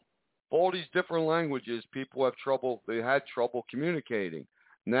evil. All these different languages, they had trouble communicating.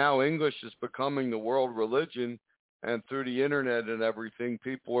 Now English is becoming the world religion. And through the internet and everything,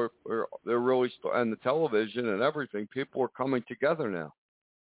 people they're really, and the television and everything, people are coming together now.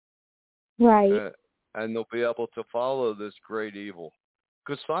 Right. And they'll be able to follow this great evil.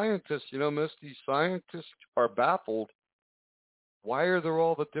 Because scientists, Misty, scientists are baffled. Why are there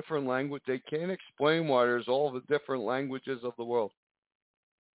all the different languages? They can't explain why there's all the different languages of the world.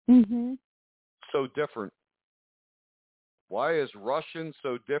 Mhm. So different. Why is Russian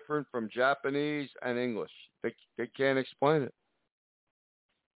so different from Japanese and English? They can't explain it.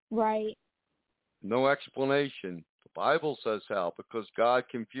 Right. No explanation. The Bible says how, because God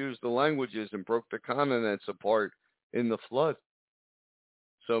confused the languages and broke the continents apart in the flood.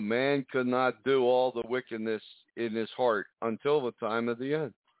 So man could not do all the wickedness in his heart until the time of the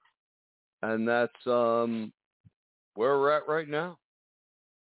end. And that's where we're at right now.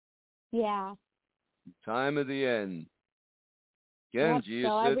 Yeah. Time of the end. Again, Jesus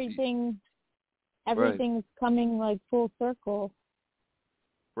so said everything's coming like full circle.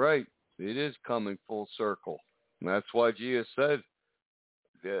 Right. It is coming full circle. And that's why Jesus said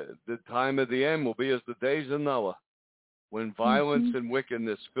the time of the end will be as the days of Noah, when violence and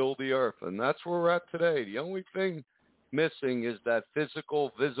wickedness fill the earth. And that's where we're at today. The only thing missing is that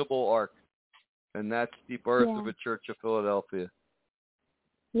physical, visible ark. And that's the birth of a Church of Philadelphia.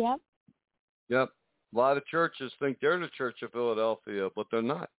 Yep. A lot of churches think they're the Church of Philadelphia, but they're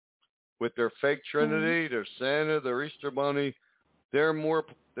not. With their fake Trinity, their Santa, their Easter Bunny, they're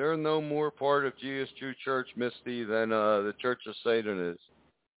no more part of Jesus True Church, Misty, than the Church of Satan is.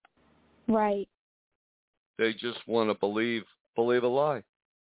 Right. They just want to believe a lie,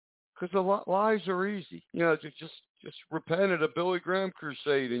 because the lies are easy. Just repent at a Billy Graham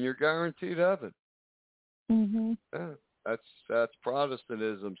crusade, and you're guaranteed heaven. Mhm. Yeah. That's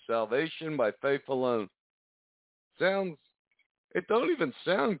Protestantism. Salvation by faith alone. It don't even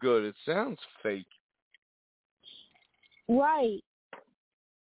sound good. It sounds fake. Right.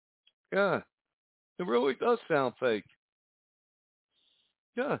 Yeah. It really does sound fake.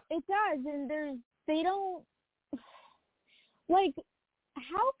 Yeah. It does, and they don't, like,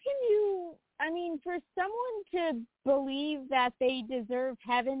 how can you, I mean, for someone to believe that they deserve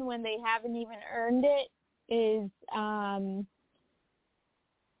heaven when they haven't even earned it is,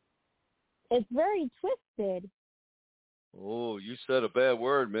 it's very twisted. Oh, you said a bad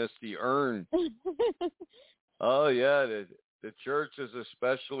word, Misty. Earn. Oh, yeah. The churches,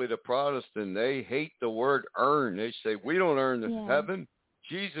 especially the Protestant, they hate the word earn. They say, we don't earn heaven.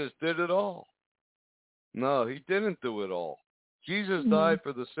 Jesus did it all. No, he didn't do it all. Jesus died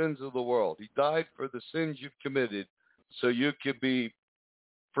for the sins of the world. He died for the sins you've committed so you could be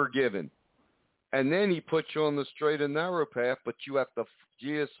forgiven. And then he put you on the straight and narrow path, but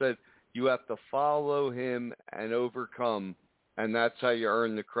Jesus said you have to follow him and overcome, and that's how you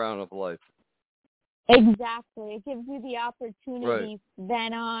earn the crown of life. Exactly. It gives you the opportunity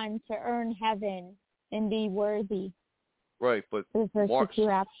then on to earn heaven and be worthy. Right, but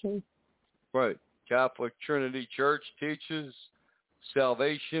raptures. Right. Catholic Trinity Church teaches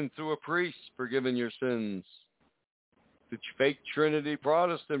salvation through a priest forgiving your sins. The fake Trinity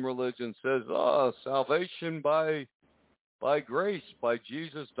Protestant religion says, salvation by grace, by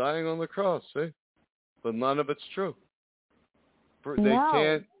Jesus dying on the cross. See? But none of it's true. They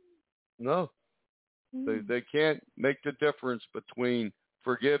can't. No. They can't make the difference between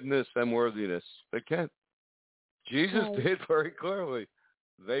forgiveness and worthiness. They can't. Jesus did very clearly.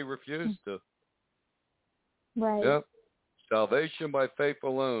 They refused to. Right. Yep. Salvation by faith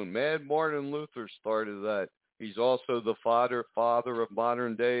alone. Mad Martin Luther started that. He's also the father of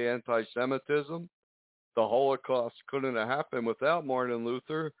modern day anti-Semitism. The Holocaust couldn't have happened without Martin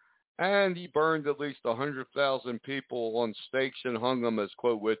Luther. And he burned at least 100,000 people on stakes and hung them as,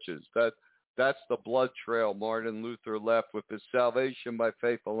 quote, witches. That's the blood trail Martin Luther left with his salvation by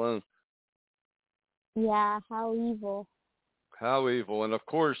faith alone. Yeah, how evil. How evil. And, of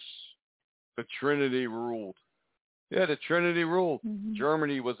course, the Trinity ruled. Yeah, the Trinity ruled. Mm-hmm.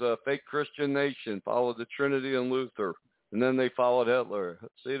 Germany was a fake Christian nation, followed the Trinity and Luther. And then they followed Hitler.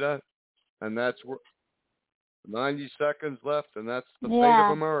 See that? And that's where 90 seconds left, and that's the fate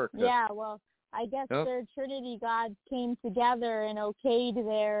of America. Yeah, well, I guess their Trinity gods came together and okayed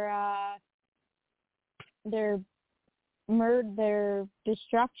their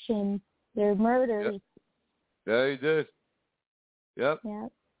destruction, their murders. Yep. Yeah, he did. Yep.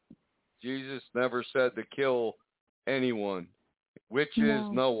 Jesus never said to kill anyone. Witches,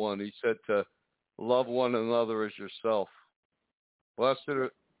 no one. He said to love one another as yourself. Blessed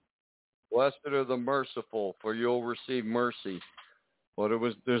are the merciful, for you'll receive mercy. But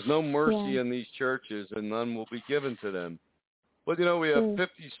there's no mercy in these churches, and none will be given to them. But, we have 50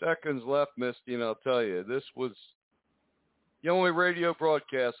 seconds left, Misty, and I'll tell you, this was the only radio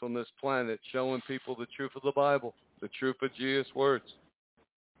broadcast on this planet showing people the truth of the Bible, the truth of Jesus' words.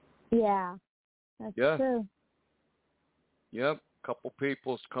 Yeah, that's true. Yep, a couple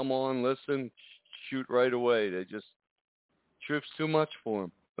people's come on, listen, shoot right away. Truth's too much for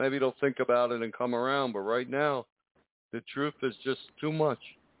them. Maybe they'll think about it and come around, but right now, the truth is just too much.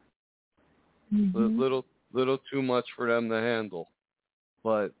 Mm-hmm. Little too much for them to handle.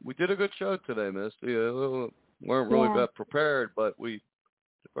 But we did a good show today, Misty. Weren't really that prepared, but we did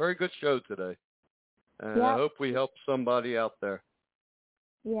a very good show today. And I hope we helped somebody out there.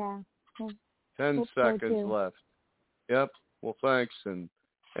 Yeah. 10 seconds left. Yep. Well, thanks. And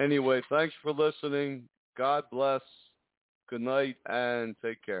anyway, thanks for listening. God bless. Good night and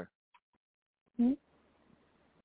take care. Mm-hmm.